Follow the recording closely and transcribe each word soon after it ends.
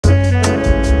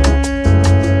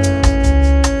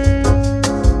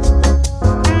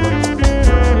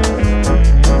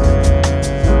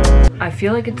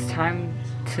feel like it's time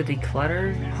to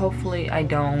declutter. Hopefully I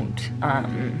don't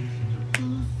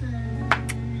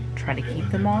try to keep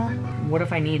them all. What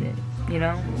if I need it, you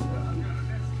know?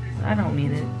 I don't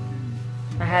need it.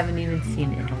 I haven't even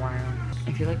seen it in a while.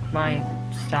 I feel like my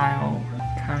style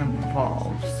kind of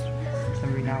evolves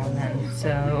every now and then.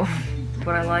 So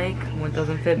what I like, what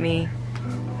doesn't fit me,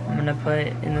 I'm gonna put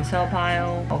in the sell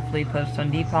pile, hopefully post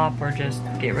on Depop or just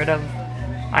get rid of.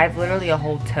 I have literally a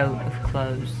whole tote of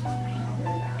clothes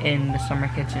in the summer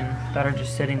kitchen that are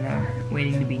just sitting there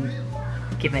waiting to be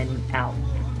given out,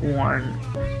 worn.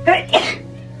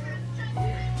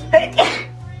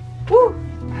 Woo!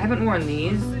 I haven't worn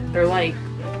these. They're like,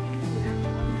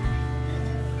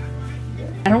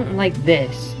 I don't like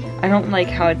this. I don't like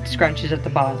how it scrunches at the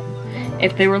bottom.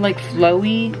 If they were like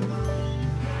flowy,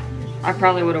 I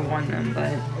probably would have worn them,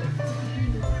 but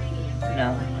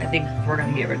no, I think we're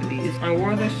gonna get rid of these. I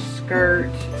wore this skirt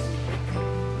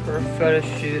for a photo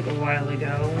shoot a while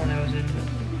ago when I was in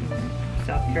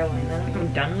South Carolina.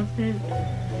 I'm done with it.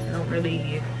 I don't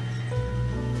really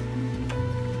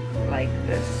like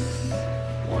this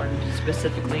one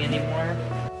specifically anymore.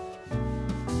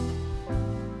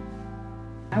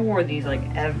 I wore these like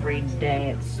every day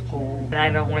at school, and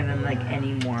I don't wear them like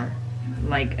anymore.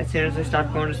 Like as soon as I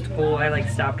stopped going to school, I like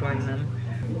stopped wearing them.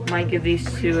 Might give these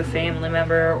to a family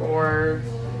member or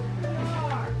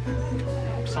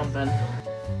something.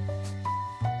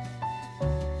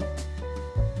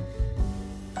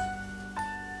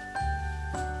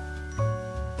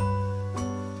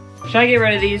 Should I get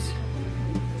rid of these?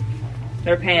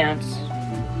 They're pants.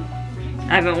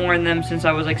 I haven't worn them since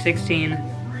I was like 16.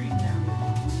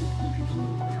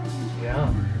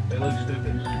 Yeah, they look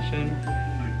stupid. I should.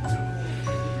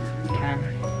 Okay.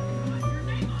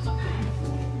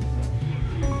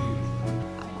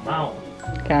 Wow.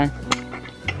 Okay.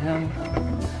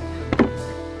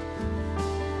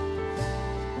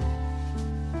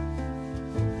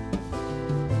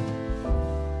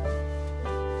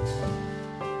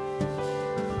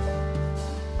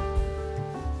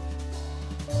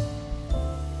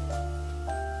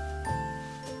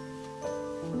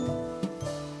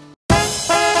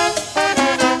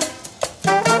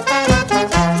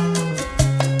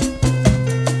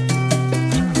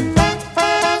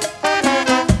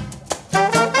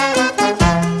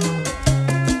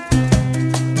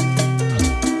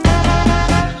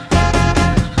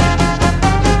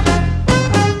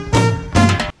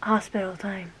 Hospital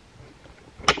time.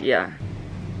 Yeah.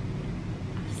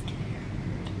 I'm scared.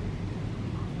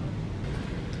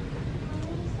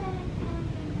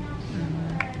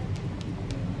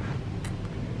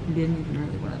 Didn't even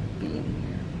really want to be in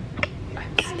here.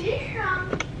 I'm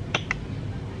scared.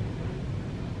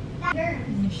 I'm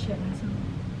gonna shit myself.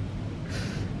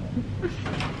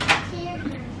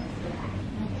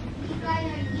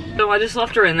 So I just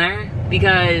left her in there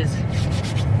because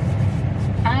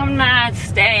I'm not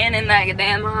staying in that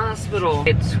damn hospital.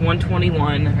 It's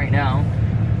 1:21 right now.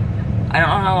 I don't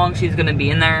know how long she's gonna be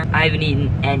in there. I haven't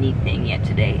eaten anything yet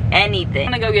today. Anything.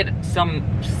 I'm gonna go get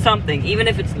something, even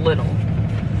if it's little.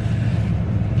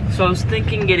 So I was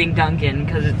thinking getting Dunkin'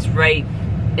 because it's right.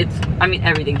 I mean,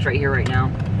 everything's right here right now,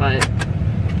 but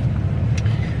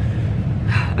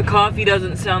a coffee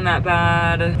doesn't sound that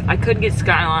bad. I could get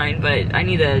Skyline, but I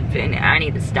need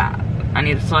to stop. I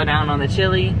need to slow down on the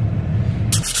chili.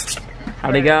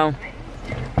 How'd it go?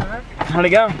 How'd it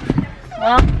go?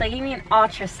 Well, they gave me an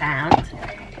ultrasound,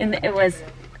 and it was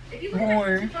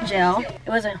warm gel. It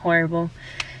wasn't horrible.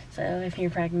 So if you're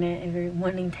pregnant, if you're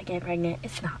wanting to get pregnant,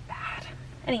 it's not bad.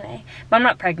 Anyway, but I'm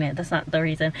not pregnant. That's not the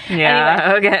reason.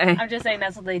 Yeah, anyway, okay. I'm just saying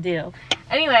that's what they do.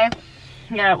 Anyway,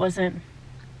 yeah, it wasn't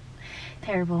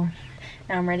terrible.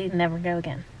 Now I'm ready to never go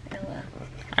again.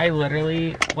 I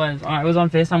literally was on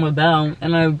FaceTime with Belle,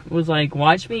 and I was like,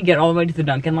 watch me get all the way to the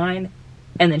Dunkin' line,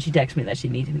 and then she texts me that she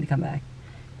needs me to come back.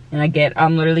 And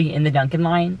I'm literally in the Dunkin'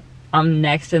 line, I'm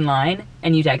next in line,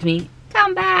 and you text me,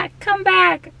 come back, come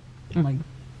back. I'm like,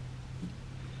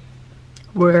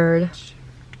 word.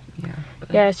 Yeah.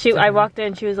 Yeah, I walked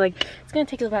in, she was like, it's gonna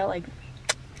take about like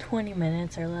 20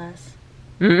 minutes or less.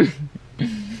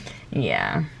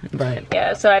 Yeah, but.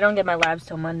 Yeah, so I don't get my labs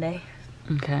till Monday.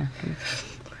 Okay.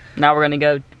 Now we're gonna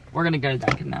go to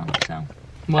Dunkin' now, so.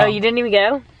 Well, oh, you didn't even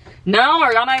go? No,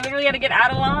 Ariana, I literally had to get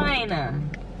out of line.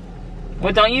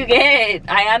 What don't you get?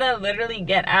 I had to literally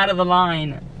get out of the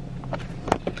line.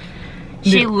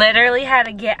 She literally had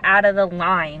to get out of the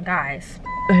line, guys.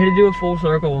 I had to do a full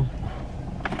circle.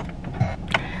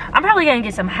 I'm probably gonna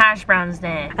get some hash browns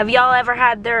then. Have y'all ever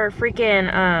had their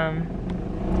freaking,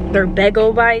 their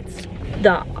bagel bites?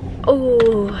 The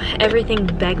Oh, everything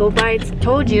bagel bites.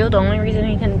 Told you the only reason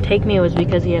he couldn't take me was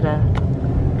because he had a.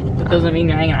 That doesn't mean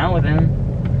you're hanging out with him.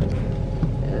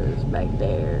 It's back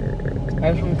there.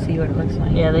 I just want to see what it looks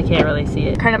like. Yeah, they can't really see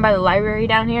it. Kind of by the library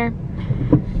down here.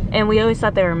 And we always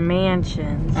thought they were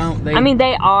mansions. Oh, I mean,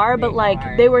 they are, but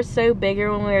like they were so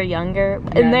bigger when we were younger.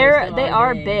 Yeah, And they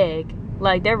are big. big.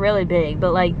 Like they're really big,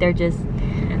 but like they're just,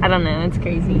 I don't know, it's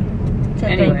crazy.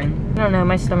 Anyway. I don't know,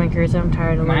 my stomach hurts. I'm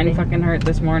tired of Mine living. fucking hurt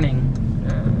this morning.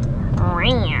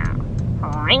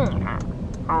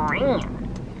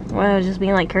 Wow, just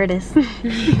being like Curtis.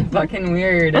 Fucking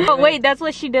weird. Oh wait, that's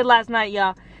what she did last night,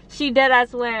 y'all. She dead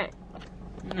ass went.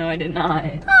 No, I did not.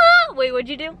 Wait, what'd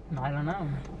you do? I don't know.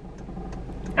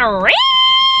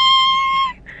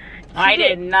 I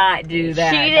did not do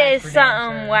that. She did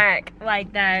something whack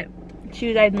like that. She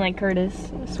was acting like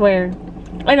Curtis, I swear.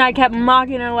 And I kept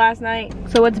mocking her last night.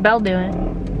 So what's Belle doing?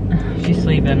 She's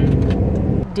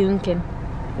sleeping. Duncan.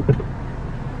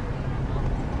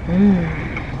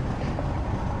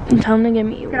 Tell him to give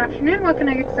me. Good afternoon. What can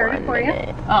I get started for you?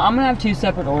 I'm gonna have 2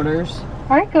 separate orders.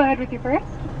 All right, go ahead with your first.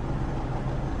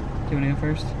 Do you want to go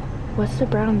first? What's the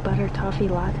brown butter toffee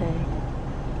latte?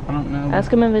 I don't know.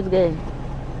 Ask him if it's good.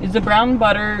 Is the brown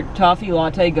butter toffee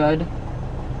latte good?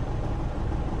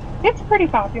 It's pretty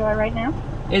popular right now.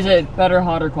 Is it better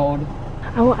hot or cold?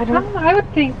 Oh, I don't. I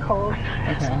would think cold.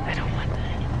 Okay. I don't want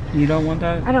that. You don't want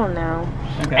that? I don't know.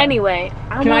 Okay. Anyway,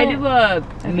 Can I do a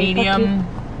medium?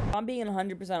 I'm being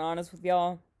 100% honest with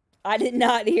y'all. I did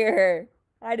not hear her.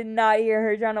 I did not hear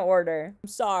her trying to order. I'm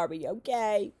sorry,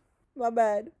 okay? My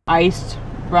bad. Iced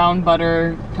brown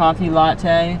butter toffee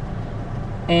latte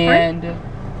and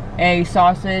a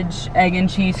sausage, egg and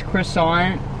cheese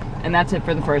croissant, and that's it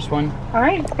for the first one. All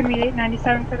right, it's gonna be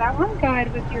 $8.97 for that one. Go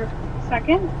ahead with your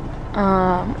second.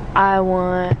 I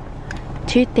want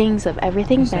 2 things of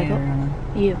everything bagel.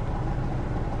 You.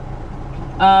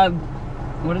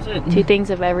 What is it? 2 things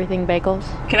of everything bagels.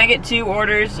 Can I get 2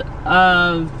 orders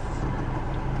of...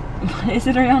 Is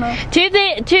it Ariana?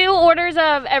 2 orders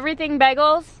of everything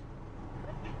bagels.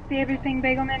 The everything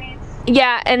bagel menus.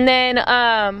 Yeah, and then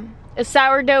a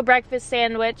sourdough breakfast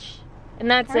sandwich, and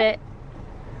that's it.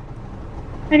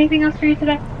 Anything else for you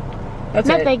today? That's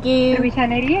No, it. thank It'll you. be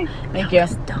 $10.88. Thank you.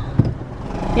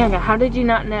 Bianca, how did you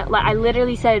not know? Like, I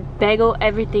literally said bagel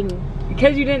everything.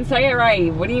 Because you didn't say it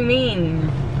right. What do you mean?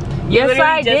 You Yes, literally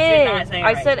I just did. not say it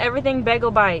I right. said everything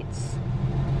bagel bites.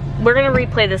 We're gonna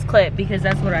replay this clip because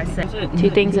that's what I said. 2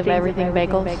 things of everything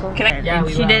bagels. Can I? Yeah,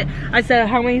 we She will. did. I said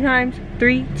how many times?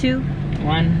 3, 2.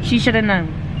 1. She should have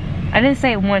known. I didn't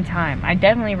say it 1 time. I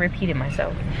definitely repeated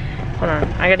myself. Hold on,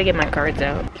 I gotta get my cards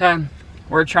out. Okay,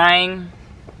 we're trying.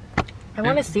 I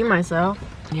want to see myself.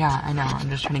 Yeah, I know. I'm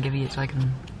just trying to give you it so I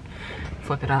can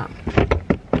flip it up.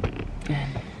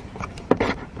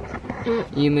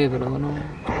 You move it a little.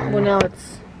 Well, now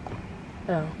it's.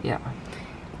 Oh. Yeah.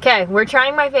 Okay, we're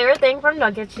trying my favorite thing from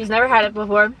Duncan. She's never had it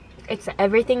before. It's the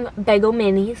everything bagel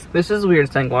minis. This is the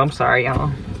weirdest thing. Well, I'm sorry,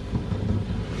 y'all.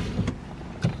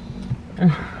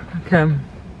 Okay.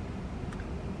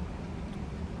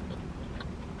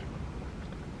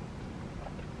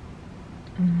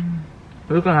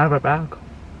 Who's gonna have it back?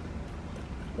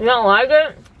 You don't like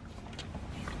it?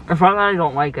 If I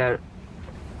don't like it,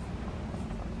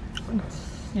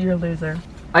 You're a loser.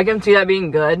 I can see that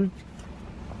being good.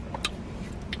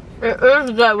 It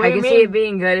is good. What I do you can see mean? it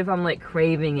being good if I'm like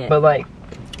craving it. But like,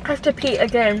 I have to pee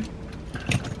again.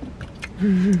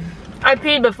 I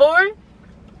peed before,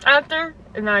 after,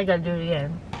 and now I gotta do it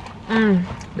again.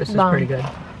 this is Bomb. pretty good.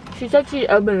 She said she'd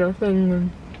open the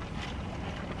thing.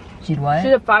 She'd what? She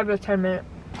said 5 to 10 minutes.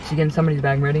 She getting somebody's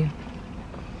bag ready.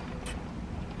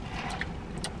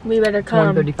 We better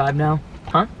come. 1:35 now.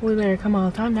 Huh? We better come all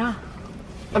the time now.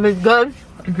 If it's good,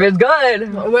 If it's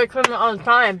good. we're coming all the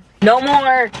time. No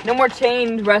more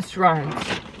chained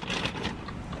restaurants.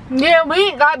 Yeah, we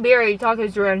ain't got birria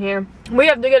tacos around here. We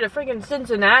have to go to freaking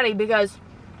Cincinnati because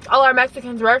all our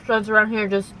Mexican restaurants around here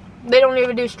they don't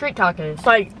even do street tacos.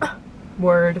 Like,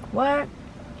 word. What?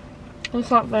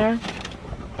 That's not fair.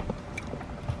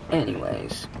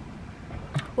 Anyways.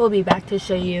 We'll be back to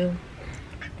show you.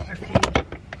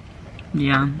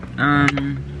 Yeah.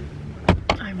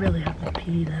 I really have to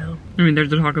pee though. I mean, there's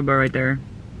the taco bar right there.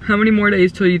 How many more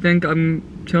days till you think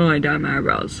till I dye my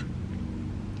eyebrows?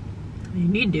 You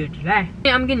need to do it today.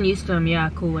 Yeah, I'm getting used to them. Yeah,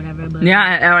 cool, whatever. But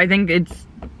Yeah, I think it's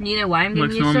you know why I'm getting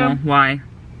looks used normal. to them? Why?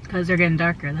 Because they're getting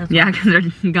darker. That's Yeah, because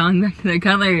they're going back to their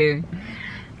color.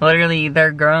 Literally,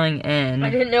 they're growing in. I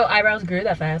didn't know eyebrows grew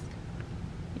that fast.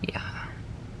 Yeah.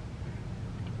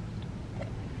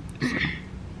 Now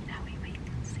we wait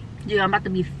and see. Dude, I'm about to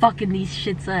be fucking these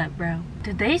shits up, bro.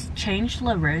 Did they change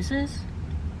the roses?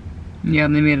 Yeah,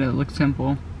 they made it look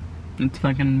simple. It's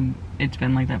been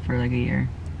like that for like a year.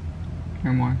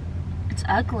 Or more. It's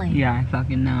ugly. Yeah, I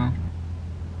fucking know.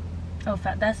 Oh,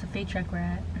 that's the food truck we're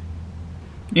at.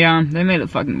 Yeah, they made it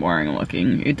fucking boring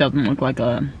looking. It doesn't look like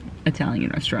a Italian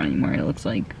restaurant anymore. It looks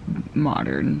like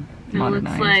modernized. It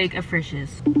looks like a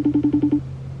Frisch's.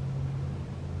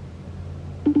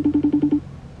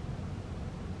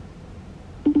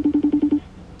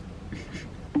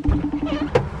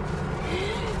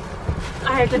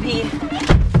 I have to pee.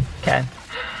 Okay.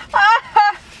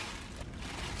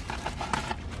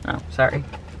 Oh, sorry.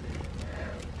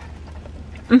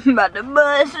 About to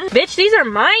bust. Bitch, these are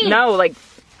mine. No, like.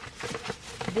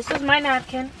 This is my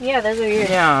napkin. Yeah, those are yours.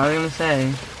 Yeah, I was gonna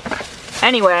say.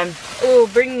 Anyway. Ooh,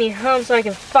 bring me home so I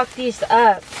can fuck these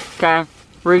up. Okay.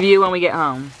 Review when we get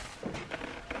home.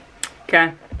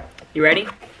 Okay. You ready?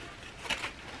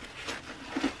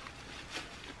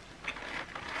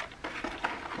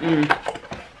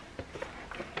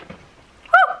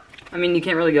 I mean, you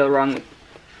can't really go wrong with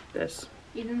this.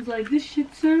 Eden's like, this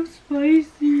shit's so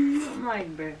spicy. I'm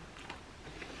like, bro.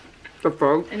 The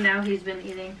frog? And now he's been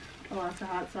eating lots of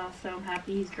hot sauce, so I'm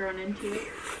happy he's grown into it.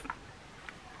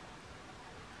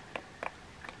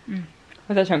 Why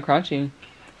does that sound crunchy?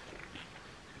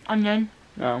 Onion.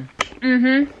 Oh.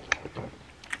 Mm-hmm.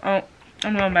 Oh,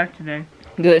 I'm going back today.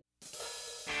 Good.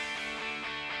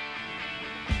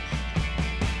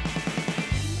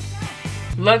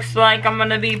 Looks like I'm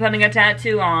gonna be putting a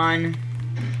tattoo on.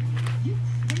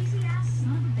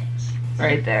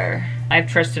 Right there. I have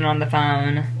Tristan on the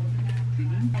phone.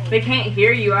 They can't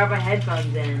hear you, I have my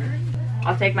headphones in.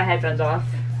 I'll take my headphones off.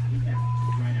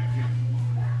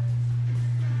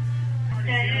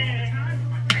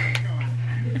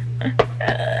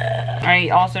 I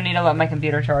also need to let my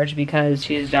computer charge because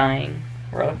she's dying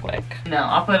real quick. No,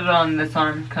 I'll put it on this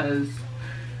arm because...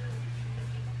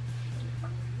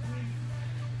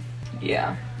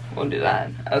 Yeah, we'll do that.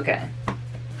 Okay.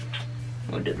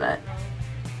 We'll do that.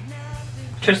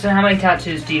 Tristan, how many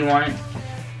tattoos do you want?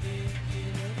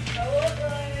 I would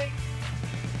like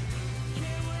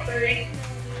 3.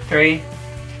 3?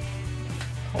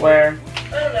 Where?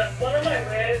 I don't know, one on my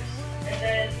ribs, and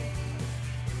then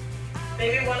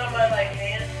maybe one on my like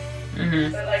hand,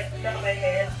 Mm-hmm. but like not my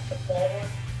hand, the ball one.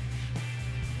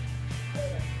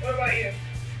 What about you?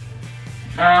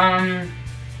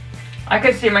 I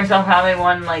could see myself having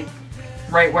one like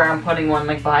right where I'm putting one,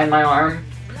 like behind my arm,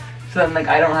 so then like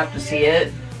I don't have to see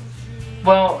it.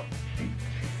 Well,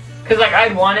 cause like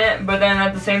I'd want it, but then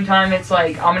at the same time it's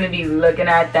like I'm gonna be looking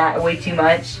at that way too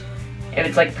much if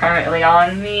it's like permanently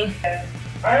on me. Yeah,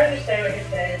 I understand what you're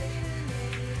saying.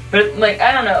 But like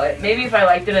I don't know, maybe if I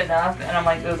liked it enough and I'm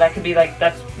like, oh, that could be like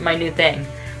that's my new thing.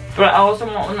 But I also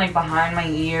want one like behind my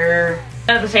ear.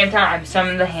 And at the same time, some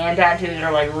of the hand tattoos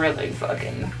are like really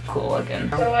fucking cool looking.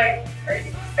 So like, are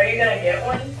you gonna get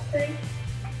one thing?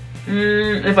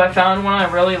 If I found one I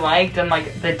really liked and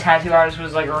like the tattoo artist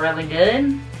was like really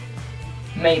good,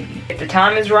 maybe. If the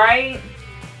time is right,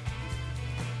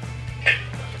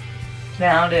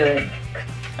 then I'll do it.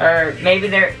 Or maybe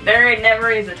there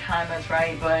never is a time that's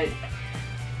right, but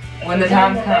when the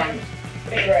time comes,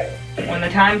 when the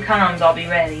time comes, I'll be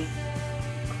ready.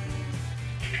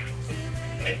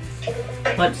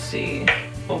 Let's see.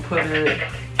 We'll put it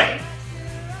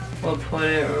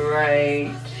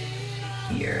right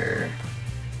here.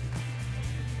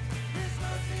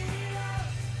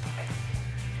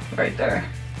 Right there.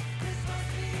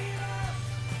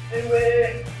 Do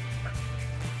it.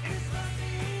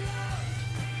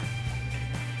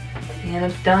 And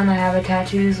it's done. I have a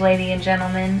tattoos, ladies and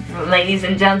gentlemen.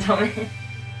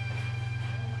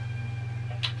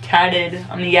 Tatted.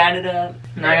 I'm gonna add it up.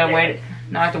 Now I gotta wait.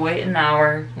 Now I have to wait an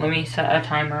hour. Let me set a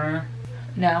timer.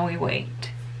 Now we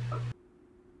wait.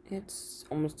 It's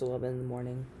almost 11 in the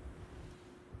morning.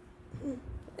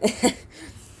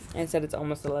 I said it's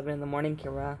almost 11 in the morning,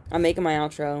 Kira. I'm making my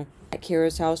outro at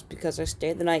Kira's house because I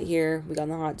stayed the night here. We got in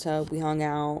the hot tub, we hung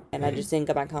out, and I just didn't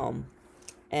go back home.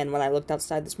 And when I looked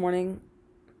outside this morning,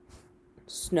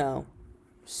 snow.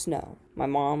 Snow. My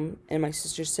mom and my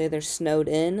sister say they're snowed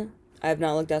in. I have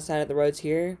not looked outside of the roads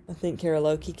here. I think Kara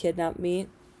Loki kidnapped me.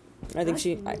 I think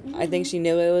she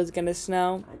knew it was gonna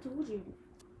snow. I told you.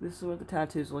 This is what the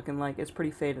tattoo's looking like. It's pretty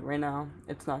faded right now.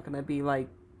 It's not gonna be like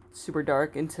super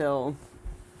dark until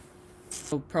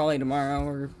probably tomorrow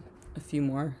or a few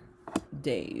more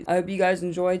days. I hope you guys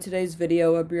enjoyed today's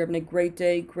video. I hope you're having a great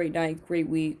day, great night, great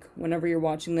week, whenever you're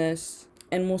watching this.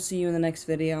 And we'll see you in the next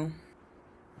video.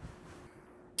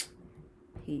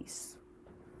 Peace.